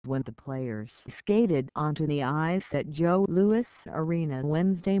when the players skated onto the ice at Joe Louis Arena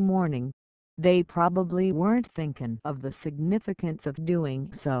Wednesday morning. They probably weren't thinking of the significance of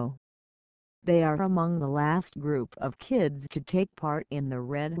doing so. They are among the last group of kids to take part in the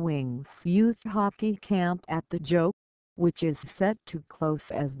Red Wings youth hockey camp at the Joe, which is set to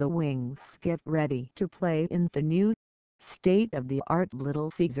close as the Wings get ready to play in the new, state-of-the-art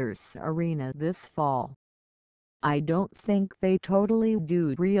Little Caesars Arena this fall. "I don't think they totally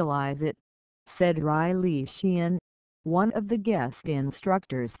do realize it," said Riley Sheehan, one of the guest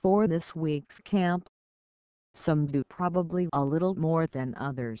instructors for this week's camp. "Some do, probably a little more than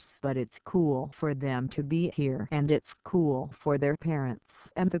others, but it's cool for them to be here, and it's cool for their parents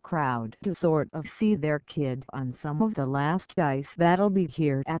and the crowd to sort of see their kid on some of the last ice that'll be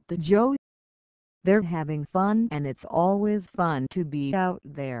here at the Joe. They're having fun, and it's always fun to be out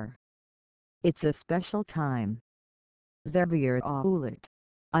there. It's a special time." Xavier Ouellet,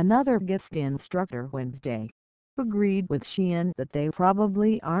 another guest instructor Wednesday, agreed with Sheehan that they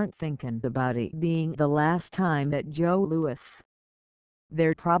probably aren't thinking about it being the last time at Joe Louis.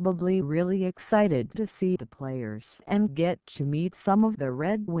 "They're probably really excited to see the players and get to meet some of the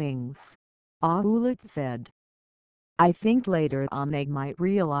Red Wings," Ouellet said. "I think later on they might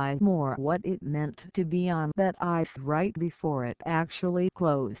realize more what it meant to be on that ice right before it actually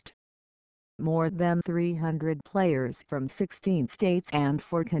closed." More than 300 players from 16 states and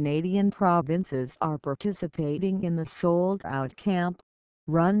 4 Canadian provinces are participating in the sold-out camp,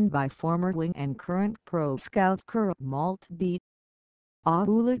 run by former Wing and current Pro Scout Kurt Maltby.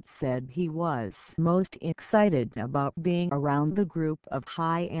 Ouellet said he was most excited about being around the group of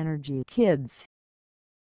high-energy kids